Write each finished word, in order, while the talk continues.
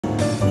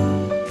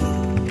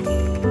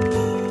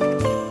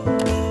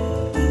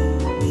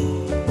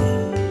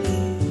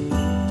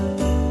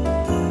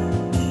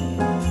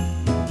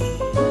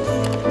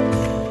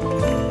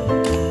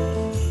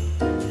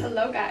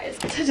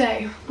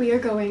Today we are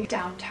going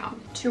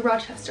downtown to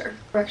Rochester.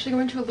 We're actually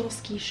going to a little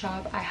ski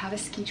shop. I have a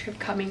ski trip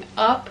coming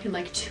up in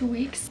like 2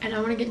 weeks and I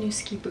want to get new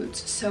ski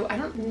boots. So I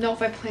don't know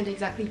if I plan to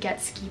exactly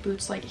get ski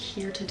boots like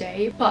here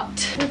today, but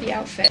for the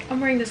outfit,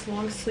 I'm wearing this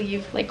long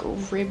sleeve like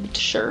ribbed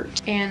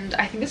shirt and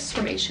I think this is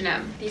from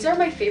H&M. These are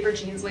my favorite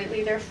jeans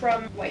lately. They're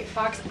from White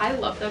Fox. I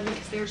love them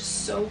because they're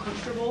so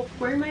comfortable.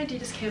 Wearing my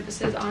Adidas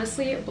Campuses,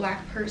 honestly,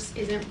 black purse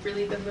isn't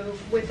really the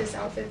move with this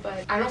outfit,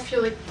 but I don't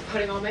feel like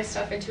putting all my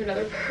stuff into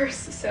another purse.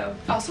 So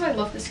also I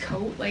love this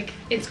coat, like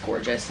it's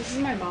gorgeous. This is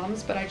my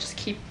mom's, but I just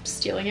keep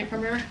stealing it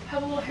from her. I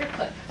have a little hair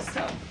clip,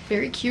 so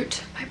very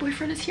cute. My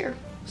boyfriend is here,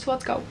 so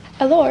let's go.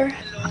 Hello.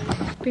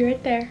 Be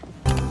right there.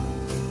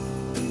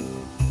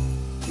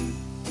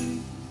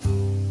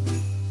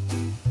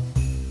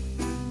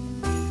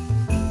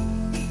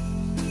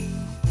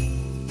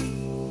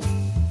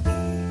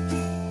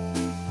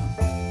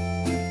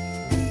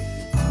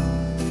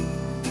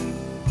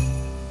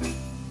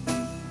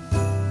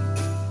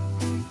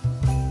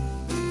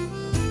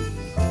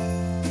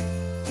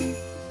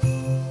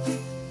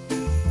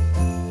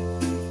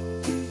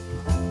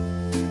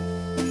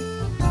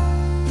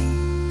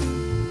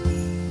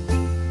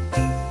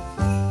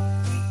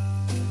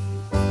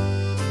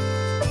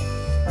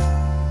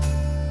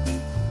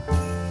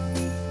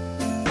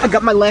 I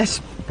got my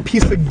last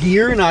piece of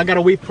gear and I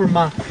gotta wait for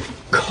my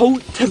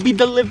coat to be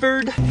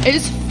delivered. It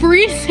is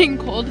freezing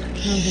cold.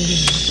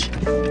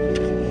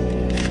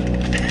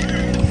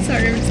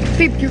 Sorry,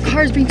 babe, your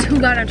car is being too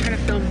loud. I'm trying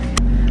to film.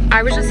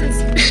 I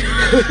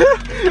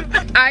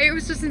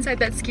was just inside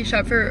that ski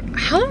shop for,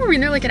 how long were we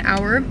in there? Like an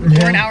hour or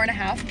an hour and a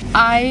half.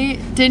 I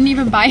didn't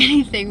even buy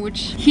anything,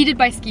 which he did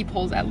buy ski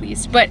poles at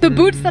least. But the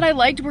boots that I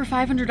liked were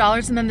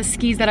 $500 and then the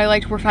skis that I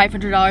liked were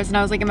 $500. And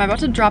I was like, am I about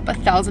to drop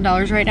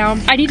 $1,000 right now?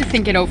 I need to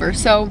think it over.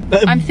 So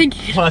I'm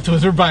thinking. Well, that's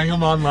what we're buying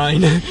them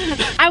online.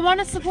 I want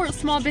to support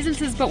small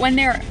businesses, but when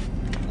they're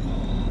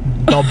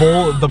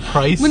double the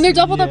price. When they're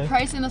double the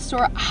price in the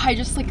store, I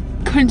just like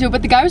couldn't do it.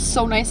 But the guy was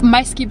so nice.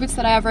 My ski boots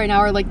that I have right now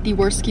are like the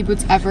worst ski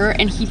boots ever,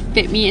 and he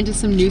fit me into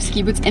some new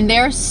ski boots and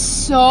they're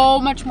so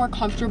much more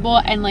comfortable.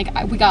 And like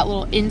we got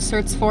little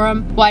inserts for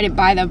them. Well, I didn't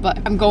buy them, but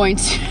I'm going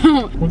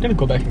to. We're gonna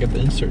go back and get the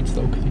inserts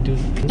though, because you do.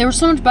 They were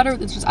so much better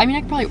with inserts. I mean,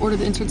 I could probably order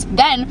the inserts.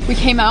 Then we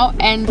came out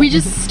and we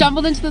just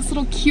stumbled into this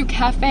little cute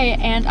cafe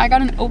and I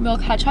got an oat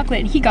milk hot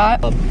chocolate and he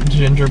got a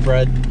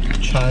gingerbread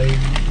chai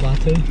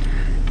latte.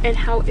 And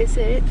how is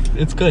it?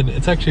 It's good.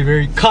 It's actually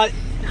very cut.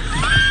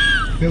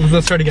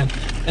 Let's start again.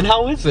 And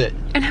how is it?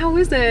 And how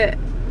is it?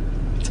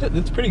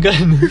 It's pretty good.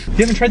 You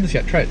haven't tried this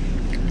yet. Try it.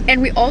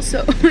 And we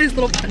also his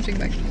little punching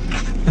bag.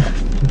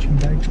 Punching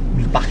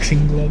bag.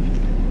 Boxing glove.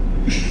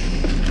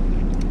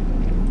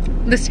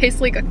 This tastes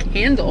like a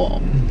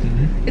candle.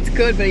 It's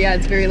good, but yeah,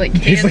 it's very like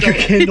candle. It tastes like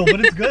a candle, but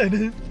it's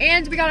good.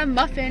 And we got a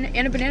muffin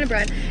and a banana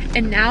bread.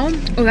 And now,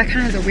 oh, that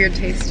kind of has a weird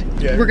taste.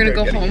 Yeah, we're gonna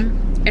go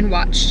home and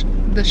watch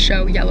the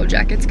show Yellow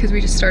Jackets because we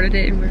just started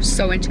it and we're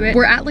so into it.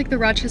 We're at like the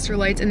Rochester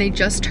lights and they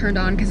just turned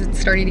on because it's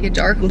starting to get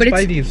dark. Let's but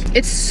buy these.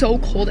 It's so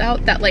cold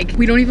out that like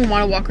we don't even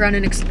want to walk around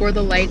and explore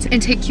the lights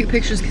and take cute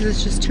pictures because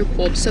it's just too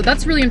cold. So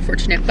that's really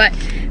unfortunate, but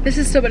this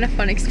has still been a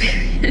fun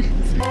experience.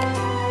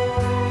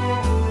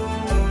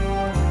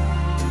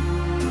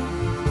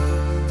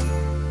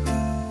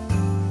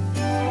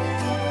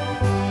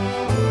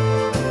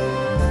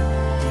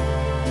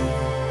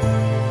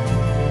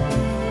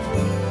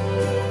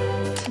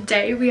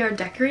 Today we are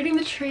decorating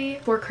the tree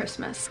for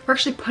Christmas. We're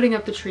actually putting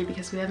up the tree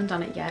because we haven't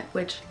done it yet,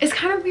 which is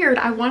kind of weird.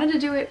 I wanted to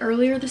do it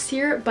earlier this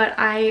year, but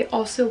I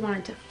also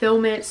wanted to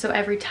film it. So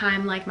every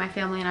time like my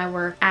family and I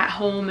were at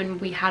home and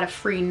we had a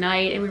free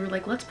night and we were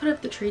like, let's put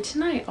up the tree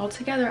tonight all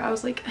together. I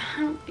was like, I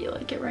don't feel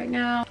like it right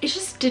now. It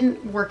just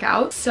didn't work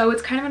out. So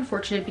it's kind of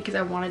unfortunate because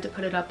I wanted to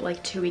put it up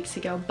like 2 weeks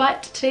ago,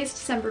 but today's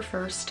December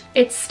 1st.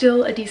 It's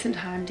still a decent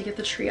time to get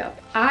the tree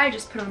up. I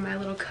just put on my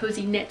little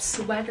cozy knit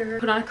sweater,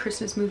 put on a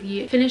Christmas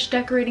movie, finished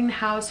decorating the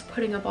house,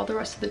 putting up all the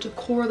rest of the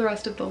decor, the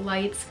rest of the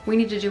lights. We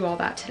need to do all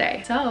that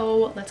today.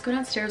 So let's go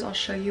downstairs. I'll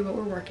show you what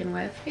we're working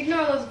with.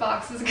 Ignore those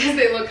boxes because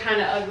they look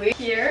kind of ugly.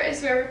 Here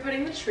is where we're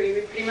putting the tree.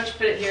 We pretty much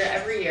put it here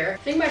every year.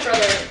 I think my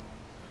brother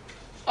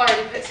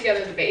already put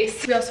together the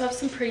base. We also have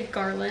some pretty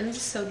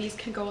garlands, so these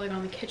can go like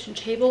on the kitchen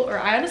table, or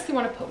I honestly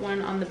want to put one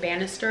on the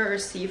banister or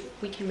see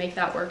if we can make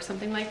that work,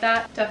 something like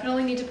that.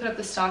 Definitely need to put up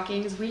the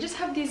stockings. We just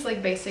have these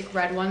like basic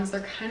red ones.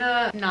 They're kind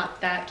of not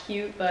that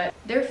cute, but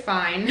they're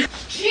fine.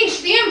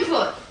 Change the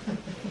input!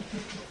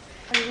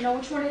 I don't even know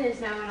which one it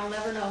is now and I'll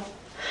never know.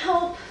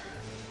 Help!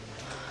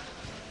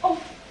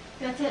 Oh,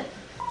 that's it.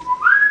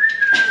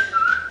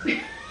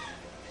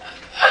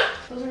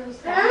 Those are those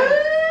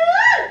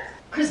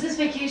Christmas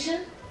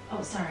vacation?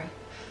 Oh, sorry.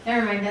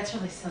 Never mind, that's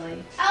really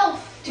silly.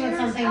 Elf! Do you want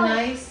something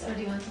nice or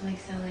do you want something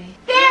silly?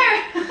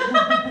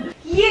 There!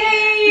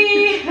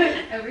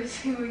 Yay! Every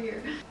single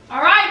year.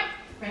 All right!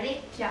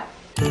 Ready? Yeah.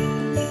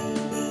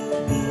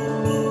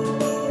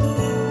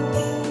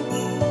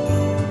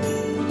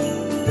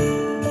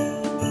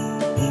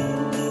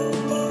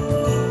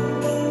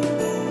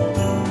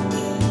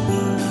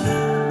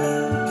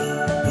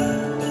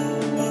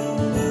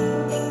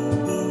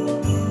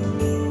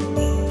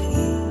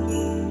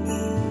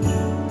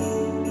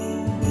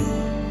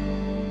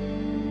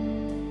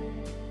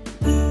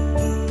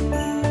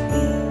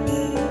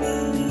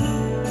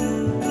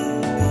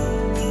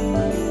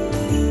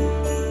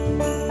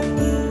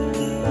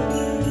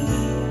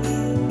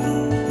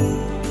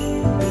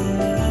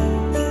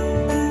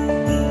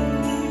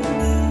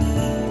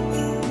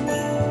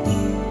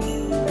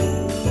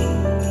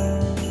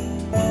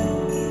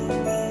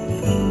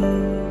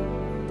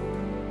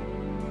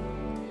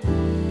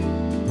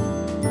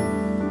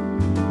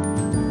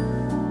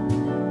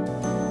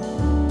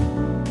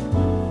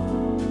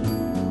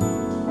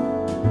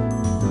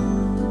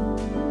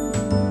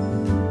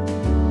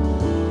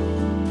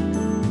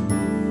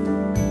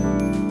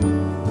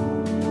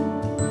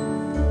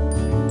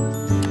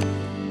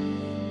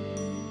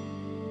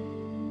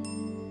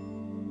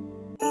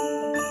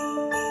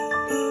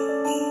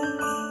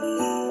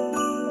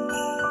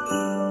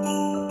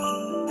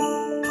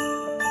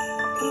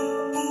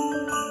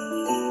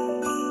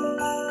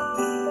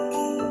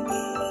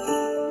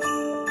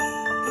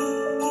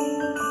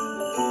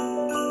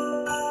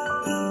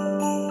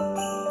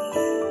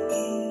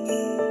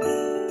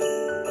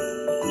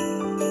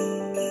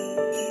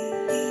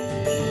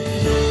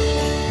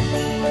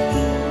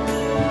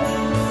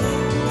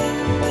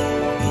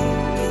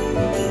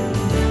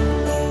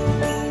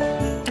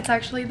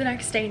 actually the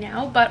next day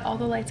now, but all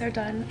the lights are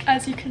done.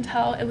 As you can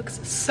tell, it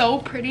looks so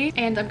pretty,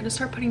 and I'm gonna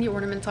start putting the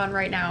ornaments on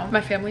right now. My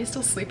family is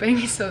still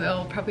sleeping, so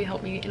they'll probably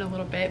help me in a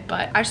little bit,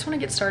 but I just want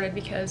to get started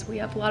because we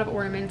have a lot of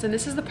ornaments, and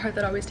this is the part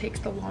that always takes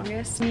the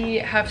longest. We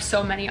have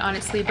so many,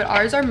 honestly, but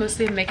ours are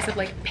mostly a mix of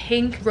like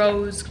pink,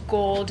 rose,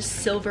 gold,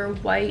 silver,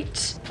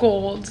 white,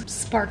 gold,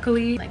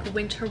 sparkly, like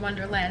winter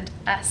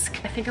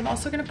wonderland-esque. I think I'm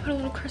also gonna put a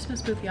little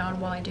Christmas movie on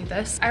while I do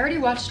this. I already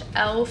watched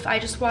Elf. I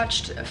just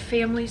watched The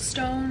Family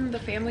Stone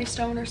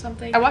or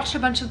something. I watched a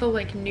bunch of the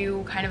like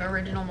new kind of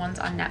original ones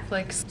on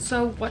Netflix.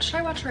 So what should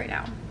I watch right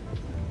now?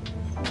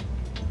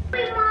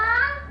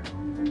 I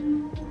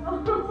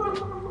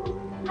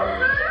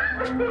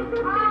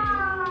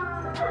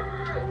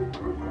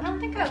don't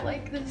think I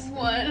like this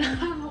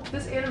one.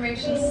 This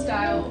animation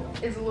style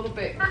is a little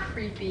bit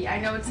creepy.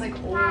 I know it's like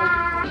old.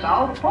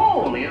 South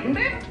Pole, isn't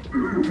it?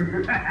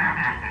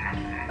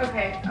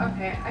 Okay,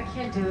 I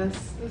can't do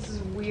this. This is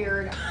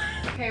weird.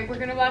 Okay, we're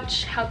gonna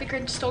watch How the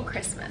Grinch Stole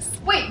Christmas.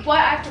 Wait, what?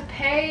 I have to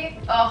pay?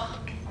 Ugh.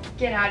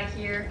 Get out of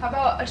here. How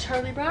about A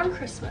Charlie Brown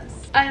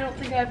Christmas? I don't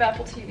think I have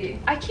Apple TV.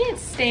 I can't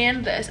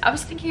stand this. I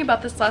was thinking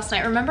about this last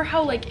night. Remember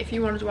how like if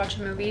you wanted to watch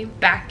a movie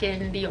back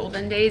in the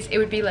olden days, it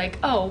would be like,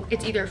 oh,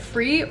 it's either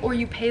free or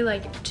you pay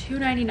like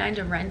 $2.99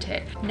 to rent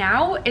it.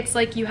 Now it's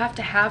like you have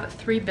to have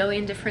 3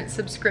 billion different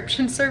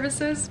subscription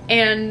services,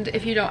 and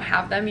if you don't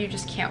have them, you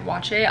just can't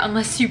watch it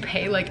unless you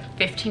pay like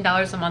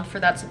 $15 a month for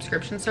that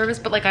subscription service.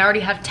 But like I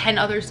already have 10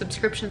 other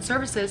subscription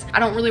services. I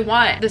don't really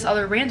want this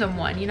other random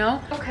one, you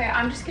know? Okay,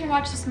 I'm just gonna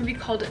watch this movie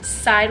called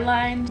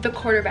Sidelined. The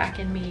quarterback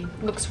in me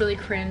looks really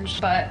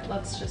cringe, but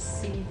let's just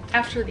see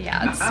after the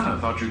ads. I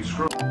thought you'd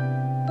scroll.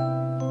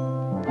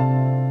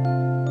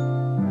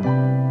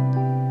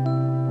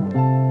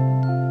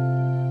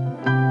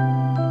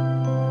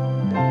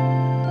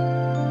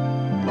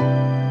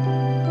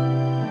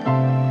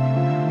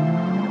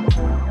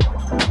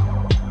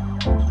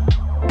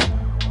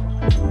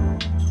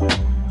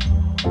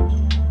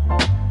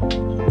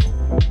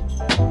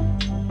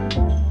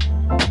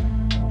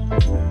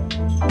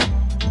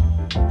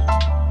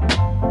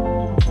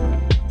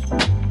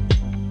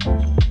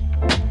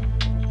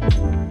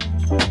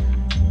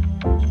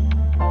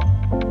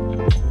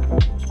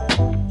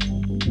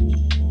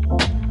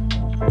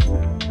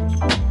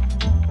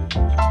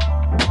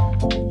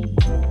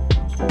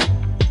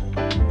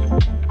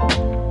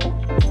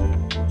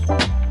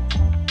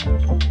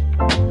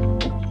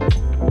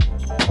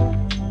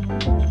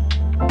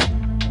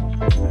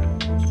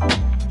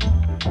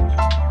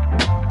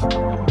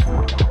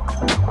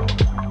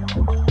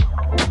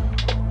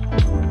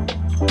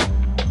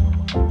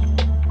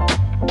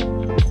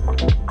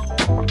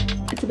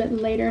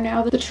 Later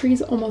now. The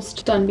tree's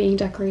almost done being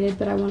decorated,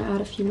 but I want to add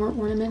a few more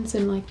ornaments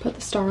and like put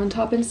the star on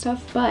top and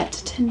stuff. But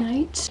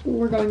tonight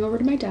we're going over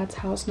to my dad's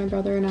house. My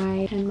brother and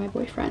I and my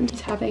boyfriend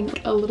is having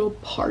a little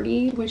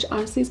party, which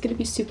honestly is going to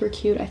be super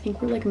cute. I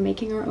think we're like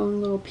making our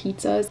own little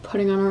pizzas,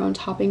 putting on our own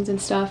toppings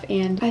and stuff,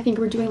 and I think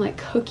we're doing like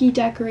cookie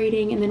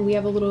decorating, and then we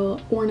have a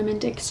little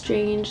ornament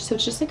exchange. So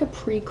it's just like a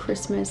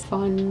pre-Christmas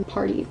fun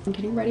party. I'm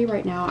getting ready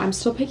right now. I'm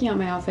still picking out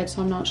my outfit,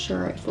 so I'm not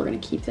sure if we're gonna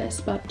keep this,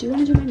 but I do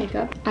want to do my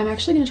makeup. I'm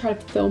actually gonna try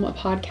to film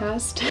a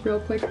podcast real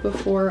quick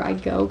before I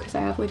go because I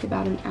have like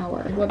about an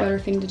hour. What better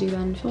thing to do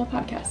than film a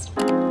podcast?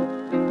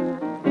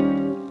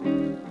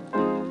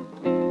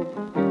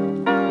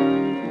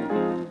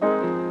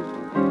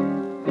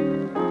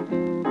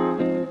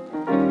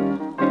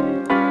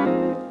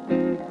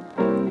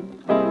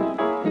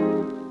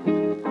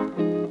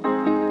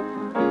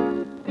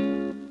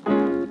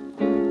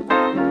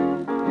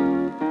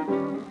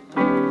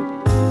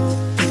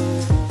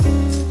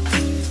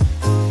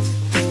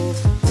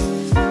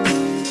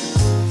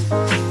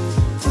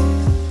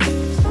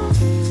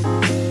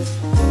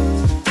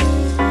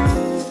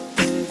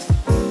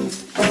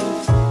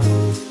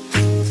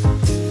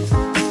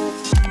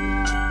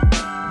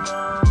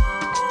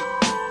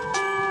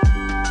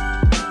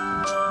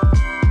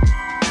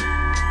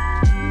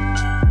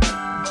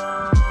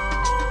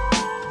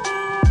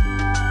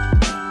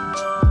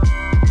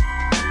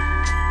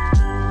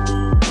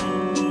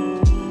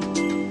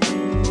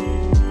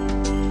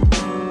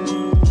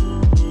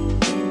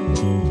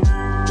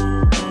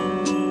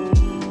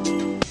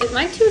 Is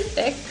mine too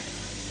thick?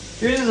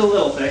 Yours is a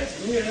little thick.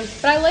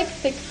 But I like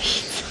thick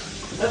pizza.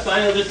 That's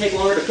fine, it'll just take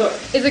longer to cook.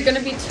 Is it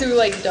gonna be too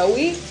like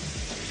doughy?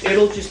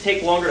 It'll just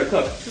take longer to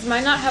cook. Does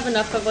mine not have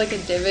enough of like a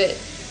divot?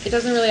 It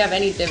doesn't really have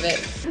any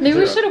divot. Maybe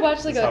we should have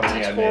watched like a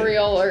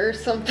tutorial or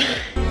something.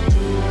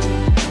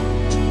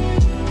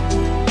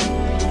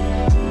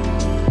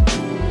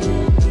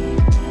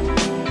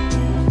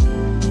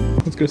 I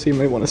was gonna say you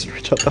might want to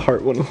stretch out the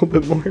heart one a little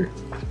bit more.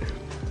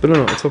 But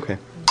no, it's okay.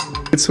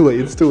 It's too late,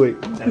 it's too late.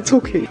 It's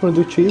okay. Wanna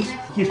do cheese?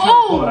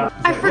 Oh!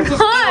 I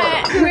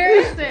forgot! Where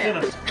is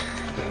it?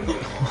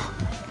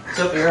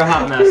 So you're a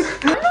hot mess.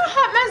 I'm not a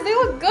hot mess, they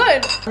look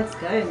good. That's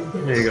good.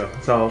 There you go.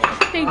 It's all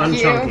Thank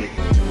unchunky.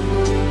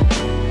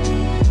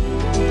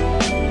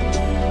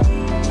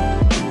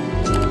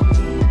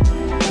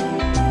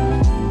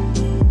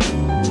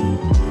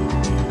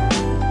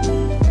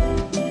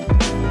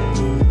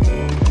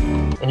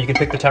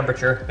 pick the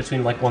temperature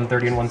between like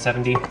 130 and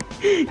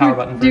 170. Power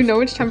button first. Do you know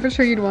which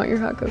temperature you'd want your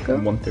hot cocoa?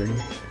 130.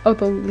 Oh,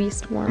 the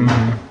least warm.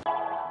 I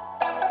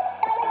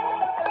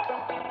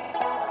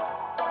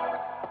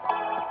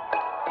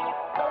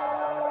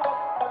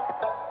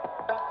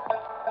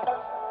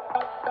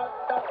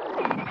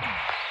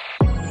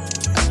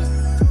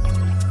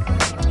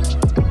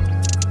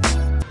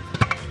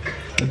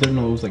didn't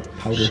know it was like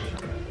powder.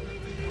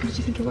 What did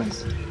you think it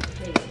was?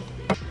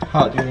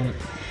 Hot, do you want it?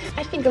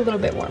 I think a little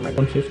bit warmer.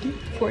 150?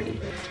 40.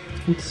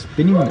 It's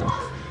spinning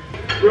now.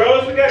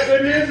 Rose, we got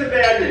good news and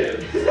bad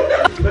news.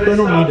 But I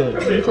don't need it.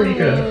 It's pretty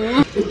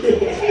good. Do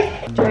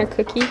you want a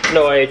cookie?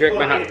 No, I drank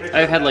my hot.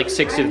 I've had like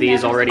 6 of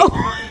these already.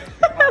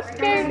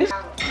 Okay.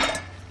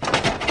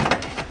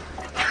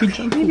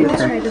 Maybe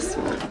let's try this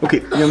one.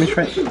 Okay, you want me to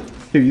try it?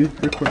 Here, you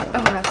record it.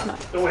 Oh, that's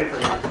not. Don't wait for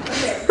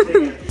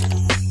me.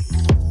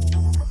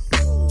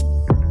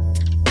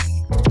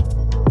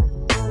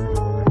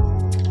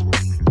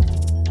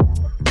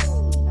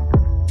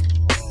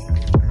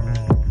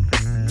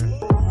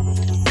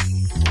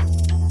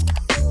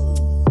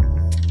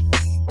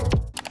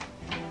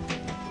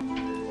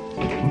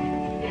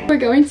 We're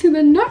going to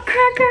the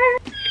Nutcracker!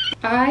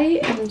 I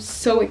am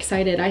so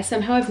excited. I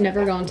somehow have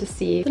never gone to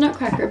see the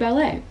Nutcracker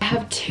ballet. I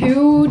have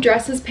 2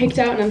 dresses picked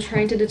out and I'm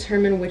trying to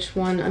determine which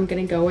one I'm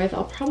gonna go with.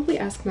 I'll probably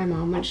ask my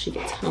mom when she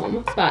gets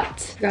home.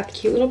 But I got the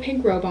cute little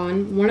pink robe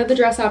on. One of the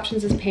dress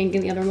options is pink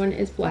and the other one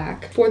is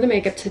black. For the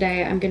makeup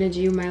today, I'm gonna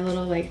do my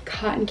little like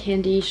cotton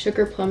candy,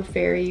 sugar plum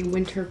fairy,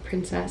 winter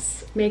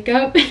princess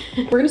makeup.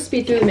 We're gonna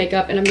speed through the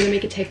makeup and I'm gonna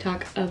make a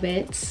TikTok of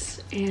it.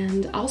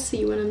 And I'll see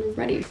you when I'm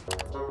ready.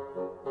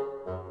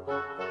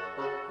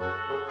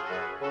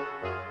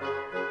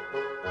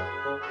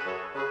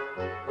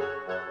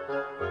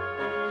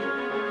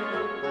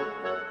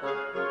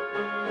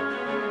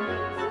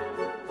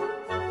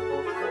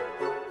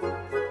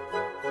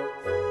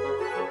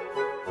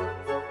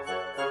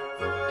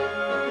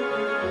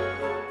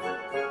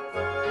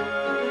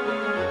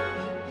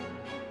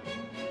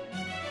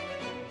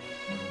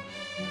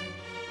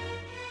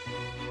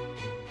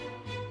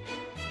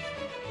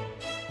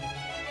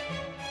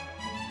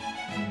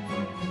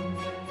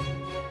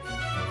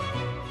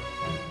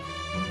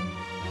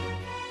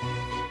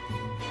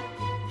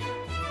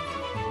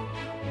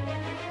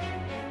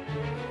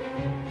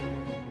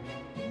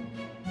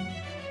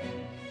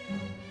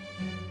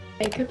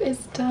 Makeup is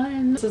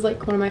done. This is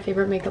like one of my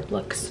favorite makeup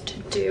looks to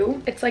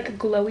do. It's like a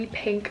glowy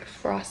pink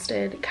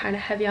frosted, kind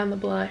of heavy on the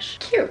blush.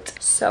 Cute.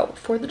 So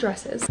for the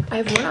dresses, I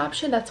have one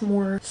option that's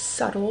more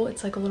subtle.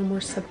 It's like a little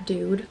more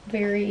subdued.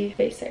 Very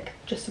basic,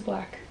 just a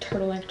black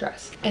turtleneck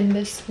dress. And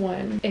this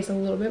one is a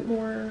little bit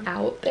more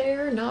out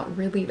there. Not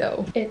really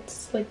though.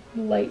 It's like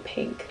light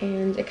pink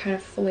and it kind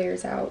of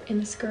flares out in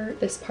the skirt.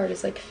 This part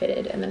is like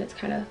fitted and then it's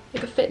kind of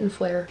like a fit and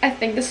flare. I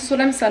think this is what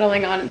I'm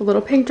settling on. A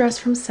little pink dress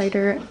from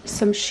Cider,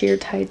 some sheer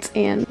tights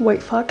and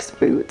white fox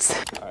boots.